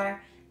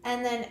floor,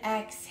 and then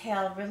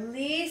exhale.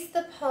 Release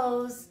the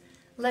pose.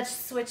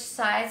 Let's switch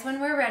sides when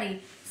we're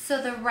ready.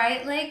 So the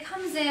right leg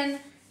comes in,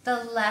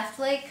 the left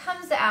leg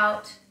comes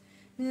out.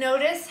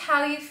 Notice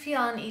how you feel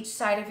on each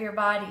side of your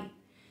body.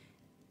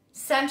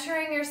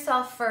 Centering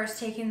yourself first,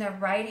 taking the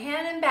right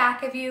hand in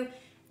back of you,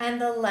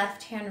 and the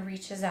left hand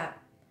reaches up.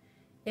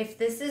 If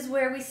this is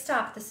where we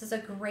stop, this is a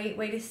great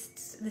way to,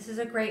 this is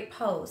a great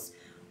pose.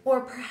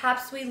 Or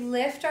perhaps we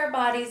lift our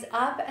bodies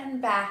up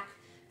and back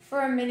for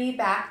a mini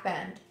back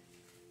bend.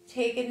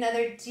 Take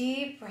another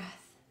deep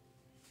breath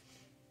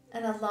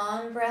and a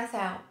long breath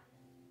out.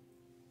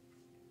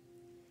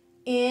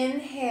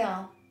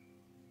 Inhale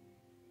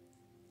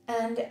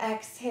and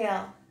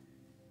exhale.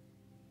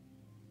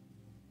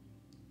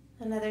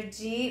 Another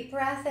deep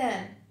breath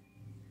in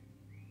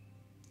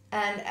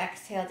and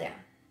exhale down.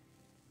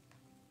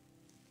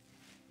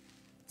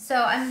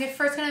 So I'm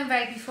first going to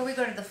invite, before we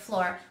go to the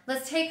floor,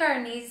 let's take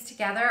our knees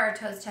together, our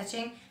toes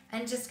touching,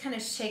 and just kind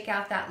of shake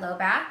out that low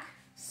back.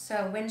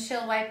 So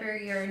windshield wiper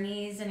your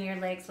knees and your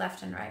legs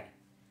left and right.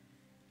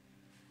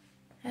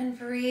 And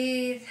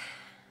breathe.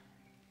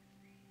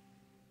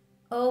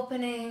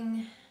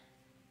 Opening.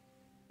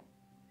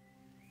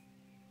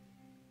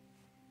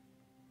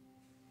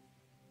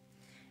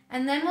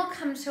 And then we'll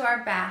come to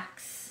our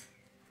backs.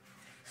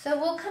 So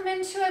we'll come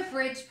into a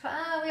bridge.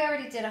 We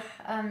already did a...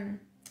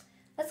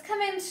 Let's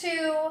come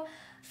into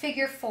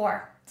figure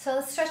 4. So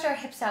let's stretch our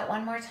hips out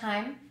one more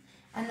time,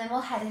 and then we'll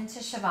head into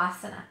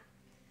Shavasana.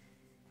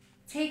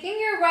 Taking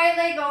your right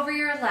leg over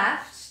your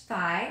left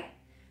thigh,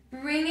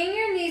 bringing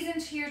your knees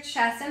into your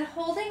chest and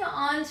holding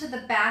on to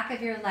the back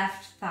of your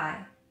left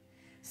thigh.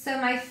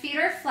 So my feet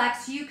are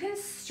flexed. You can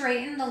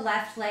straighten the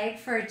left leg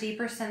for a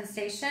deeper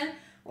sensation,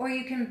 or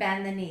you can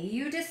bend the knee.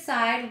 You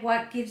decide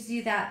what gives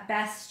you that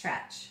best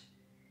stretch.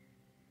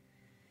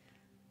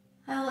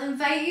 I'll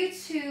invite you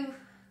to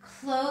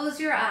close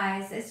your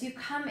eyes as you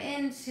come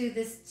into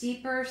this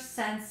deeper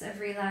sense of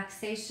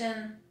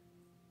relaxation,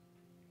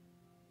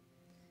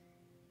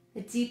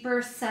 the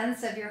deeper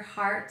sense of your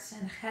heart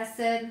and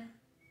Chesed.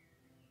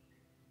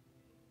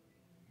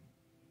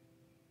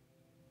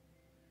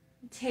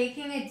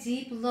 Taking a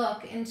deep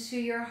look into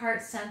your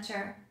heart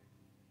center.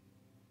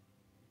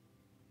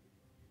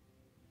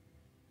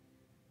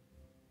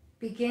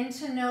 Begin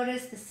to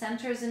notice the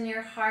centers in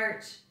your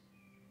heart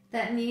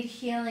that need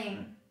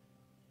healing.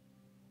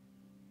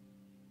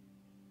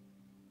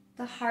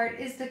 The heart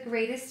is the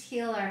greatest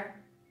healer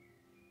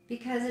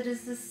because it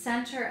is the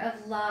center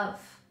of love.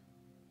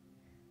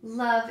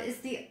 Love is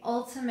the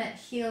ultimate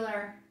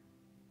healer.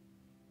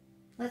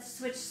 Let's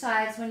switch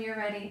sides when you're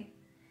ready.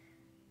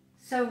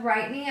 So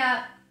right knee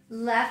up,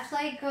 left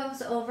leg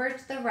goes over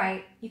to the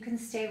right. You can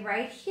stay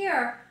right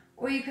here,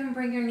 or you can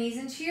bring your knees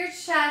into your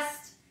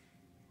chest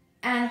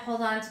and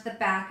hold on to the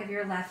back of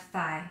your left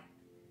thigh.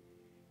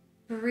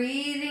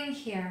 Breathing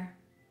here.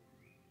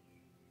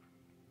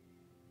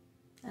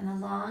 And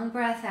a long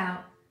breath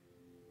out.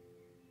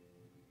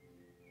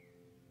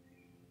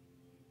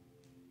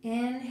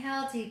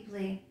 Inhale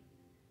deeply.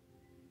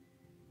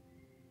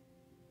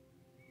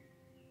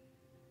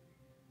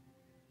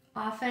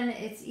 Often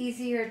it's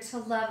easier to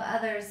love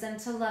others than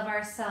to love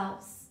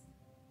ourselves.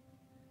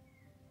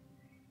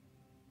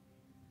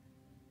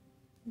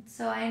 And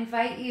so I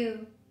invite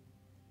you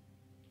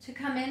to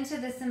come into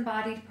this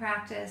embodied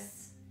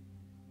practice,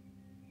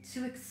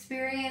 to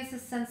experience a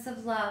sense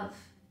of love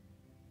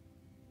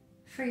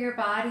for your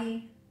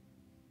body,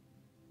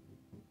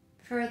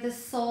 for the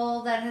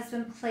soul that has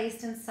been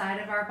placed inside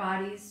of our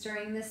bodies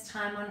during this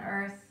time on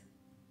earth,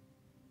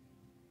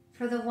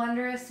 for the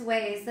wondrous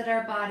ways that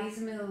our bodies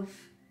move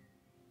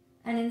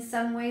and in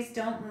some ways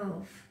don't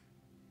move,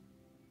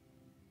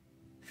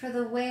 for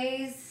the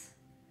ways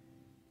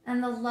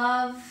and the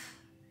love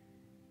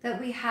that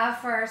we have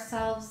for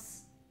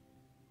ourselves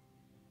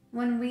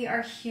when we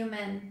are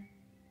human.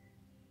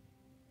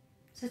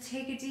 So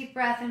take a deep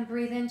breath and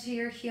breathe into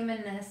your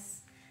humanness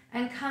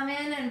and come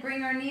in and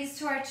bring our knees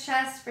to our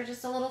chest for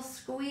just a little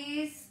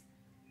squeeze.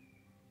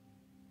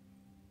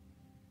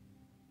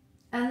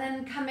 And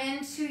then come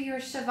into your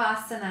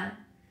Shavasana.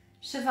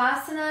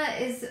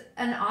 Shavasana is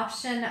an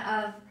option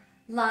of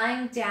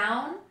lying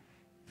down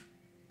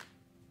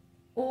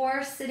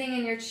or sitting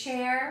in your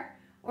chair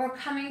or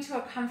coming to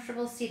a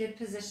comfortable seated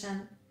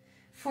position.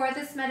 For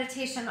this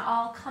meditation,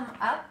 I'll come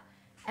up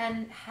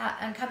and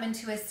come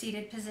into a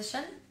seated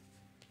position.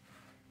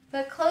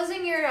 But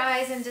closing your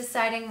eyes and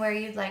deciding where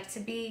you'd like to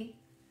be.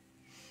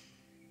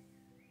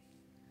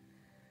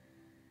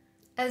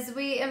 As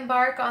we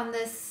embark on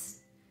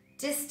this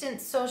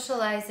distant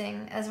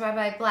socializing, as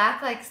Rabbi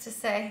Black likes to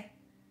say,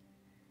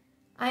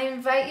 I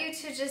invite you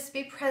to just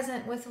be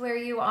present with where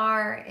you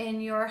are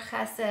in your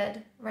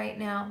Chesed right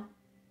now.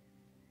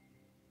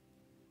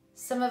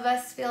 Some of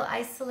us feel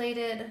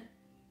isolated.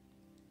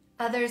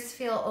 Others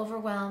feel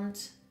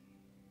overwhelmed.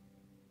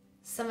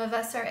 Some of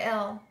us are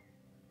ill.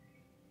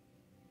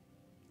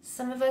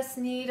 Some of us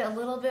need a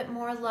little bit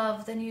more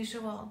love than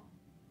usual.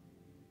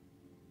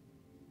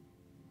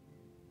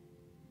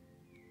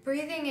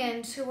 Breathing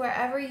into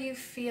wherever you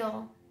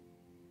feel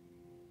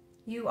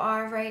you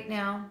are right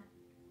now.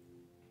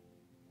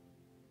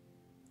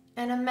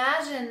 And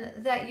imagine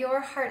that your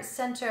heart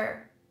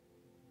center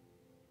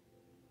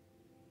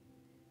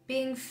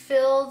being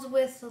filled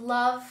with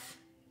love,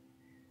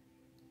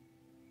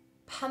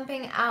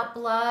 pumping out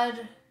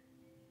blood,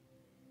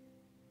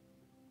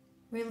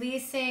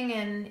 releasing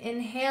and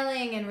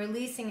inhaling and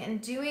releasing and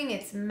doing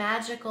its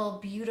magical,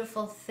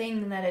 beautiful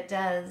thing that it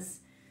does,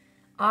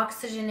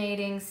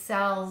 oxygenating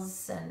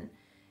cells and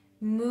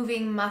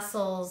moving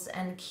muscles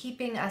and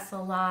keeping us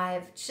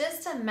alive.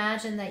 Just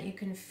imagine that you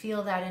can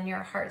feel that in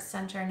your heart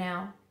center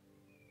now.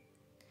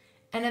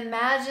 And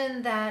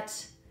imagine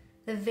that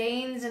the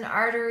veins and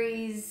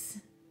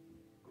arteries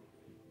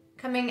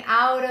coming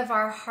out of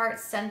our heart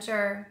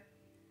center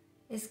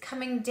is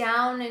coming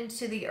down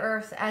into the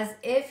earth as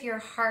if your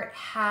heart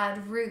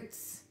had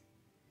roots.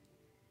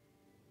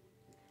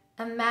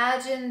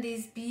 Imagine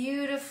these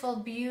beautiful,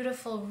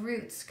 beautiful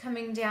roots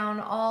coming down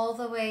all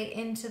the way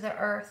into the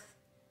earth.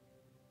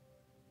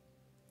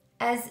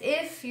 As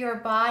if your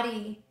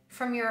body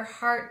from your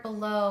heart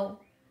below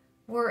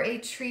were a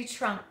tree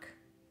trunk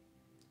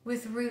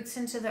with roots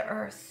into the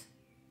earth.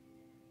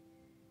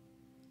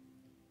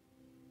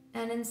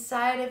 And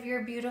inside of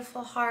your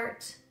beautiful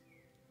heart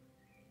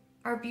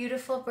are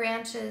beautiful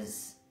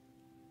branches,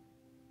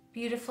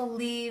 beautiful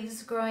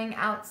leaves growing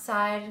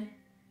outside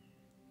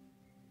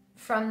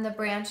from the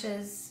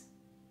branches,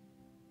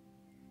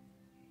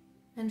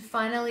 and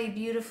finally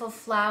beautiful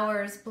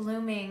flowers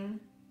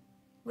blooming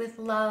with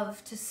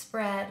love to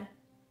spread.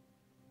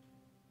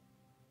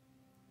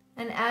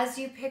 And as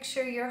you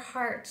picture your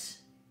heart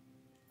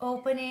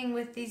opening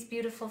with these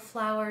beautiful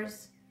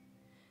flowers,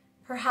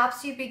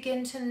 perhaps you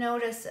begin to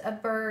notice a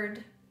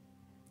bird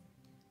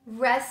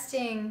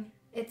resting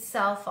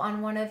itself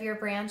on one of your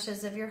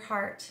branches of your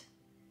heart.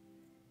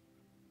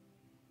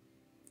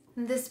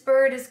 And this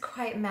bird is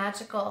quite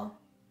magical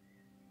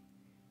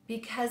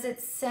because it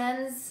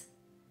sends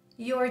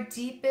your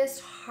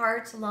deepest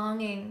heart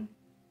longing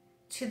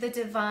to the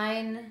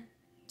divine,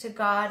 to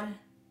God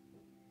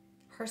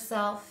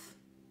herself.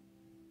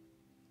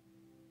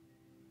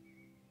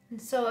 And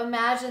so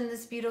imagine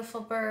this beautiful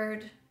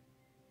bird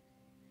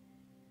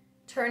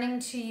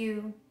turning to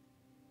you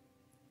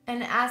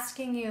and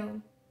asking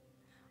you,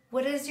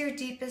 what is your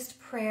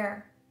deepest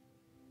prayer?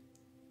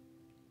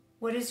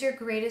 What is your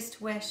greatest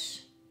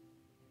wish?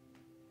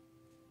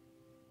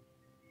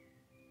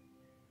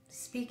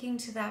 speaking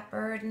to that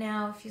bird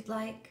now if you'd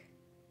like.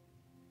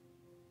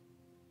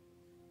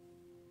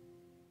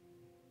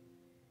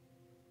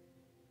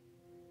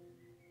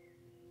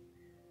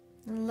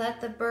 And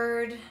let the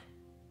bird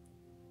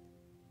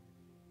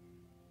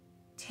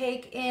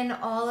take in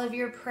all of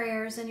your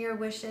prayers and your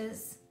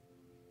wishes.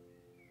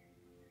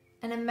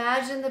 And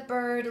imagine the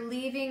bird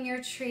leaving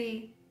your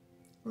tree,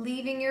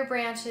 leaving your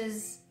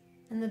branches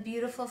and the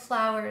beautiful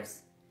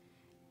flowers,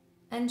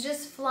 and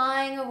just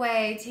flying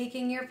away,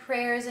 taking your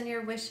prayers and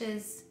your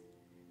wishes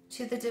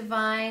to the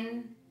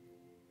divine,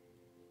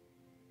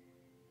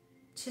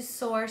 to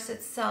Source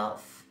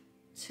itself,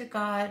 to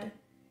God.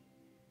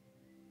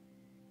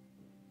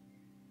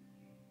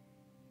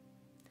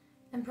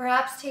 And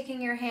perhaps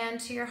taking your hand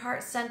to your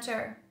heart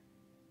center,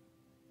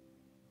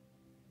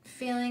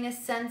 feeling a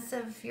sense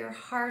of your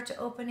heart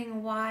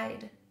opening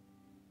wide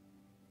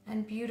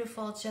and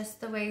beautiful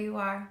just the way you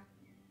are.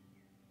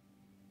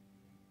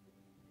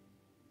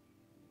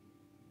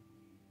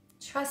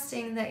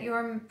 Trusting that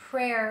your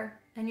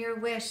prayer and your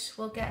wish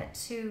will get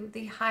to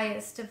the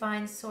highest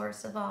divine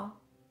source of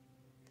all.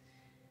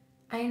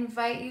 I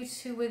invite you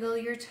to wiggle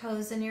your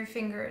toes and your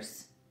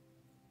fingers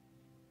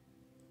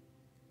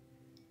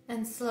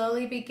and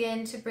slowly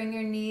begin to bring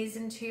your knees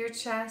into your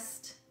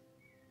chest.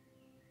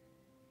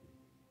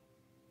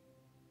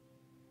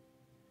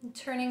 And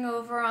turning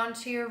over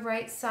onto your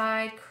right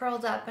side,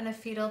 curled up in a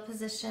fetal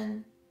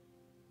position.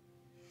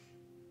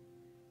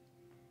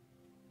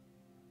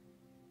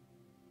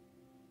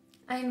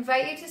 I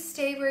invite you to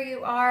stay where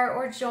you are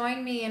or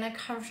join me in a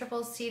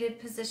comfortable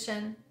seated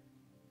position.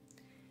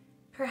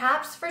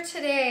 Perhaps for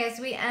today, as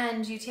we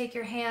end, you take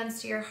your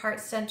hands to your heart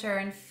center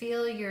and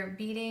feel your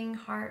beating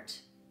heart.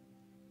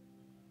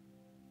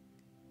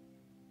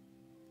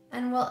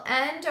 And we'll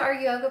end our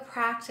yoga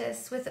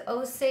practice with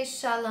Ose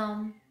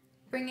Shalom,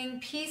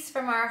 bringing peace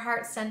from our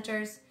heart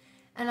centers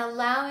and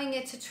allowing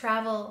it to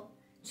travel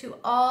to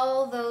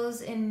all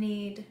those in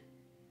need,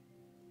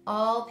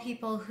 all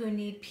people who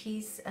need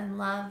peace and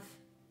love.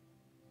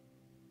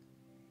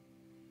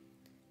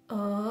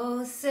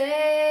 Ose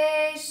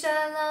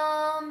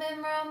Shalom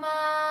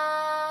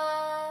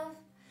Bimromav,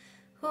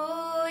 Hu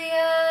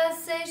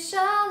Yaseh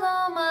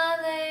Shalom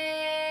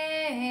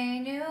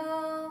Aleinu,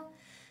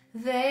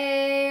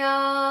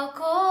 Ve'al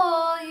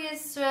Kol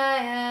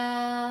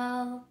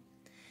Yisrael,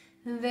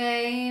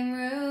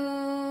 Ve'imru,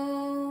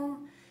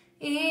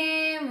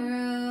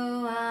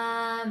 Imru,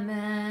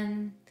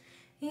 Amen.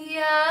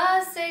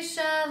 Yaseh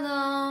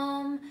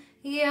Shalom,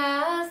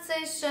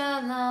 Yaseh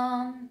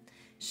Shalom,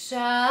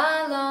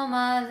 Shalom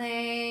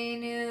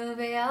Aleinu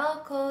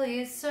ve'al kol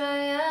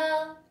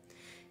Yisrael.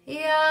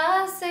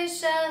 Yaseh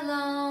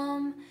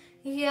Shalom,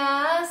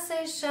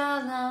 Yaseh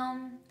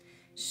Shalom,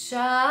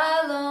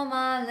 Shalom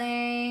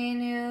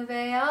Aleinu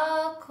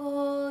ve'al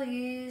kol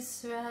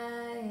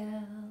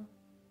Yisrael.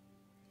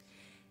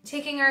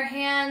 Taking our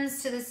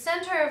hands to the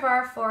center of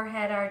our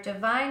forehead, our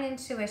divine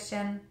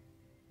intuition.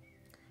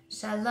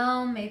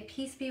 Shalom, may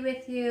peace be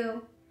with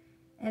you.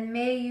 And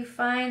may you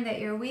find that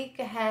your week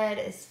ahead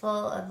is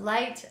full of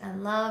light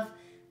and love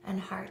and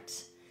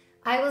heart.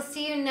 I will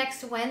see you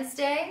next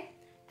Wednesday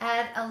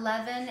at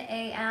 11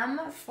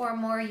 a.m. for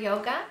more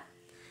yoga.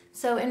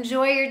 So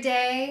enjoy your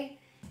day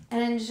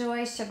and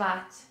enjoy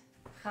Shabbat.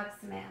 Chag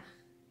Sameach.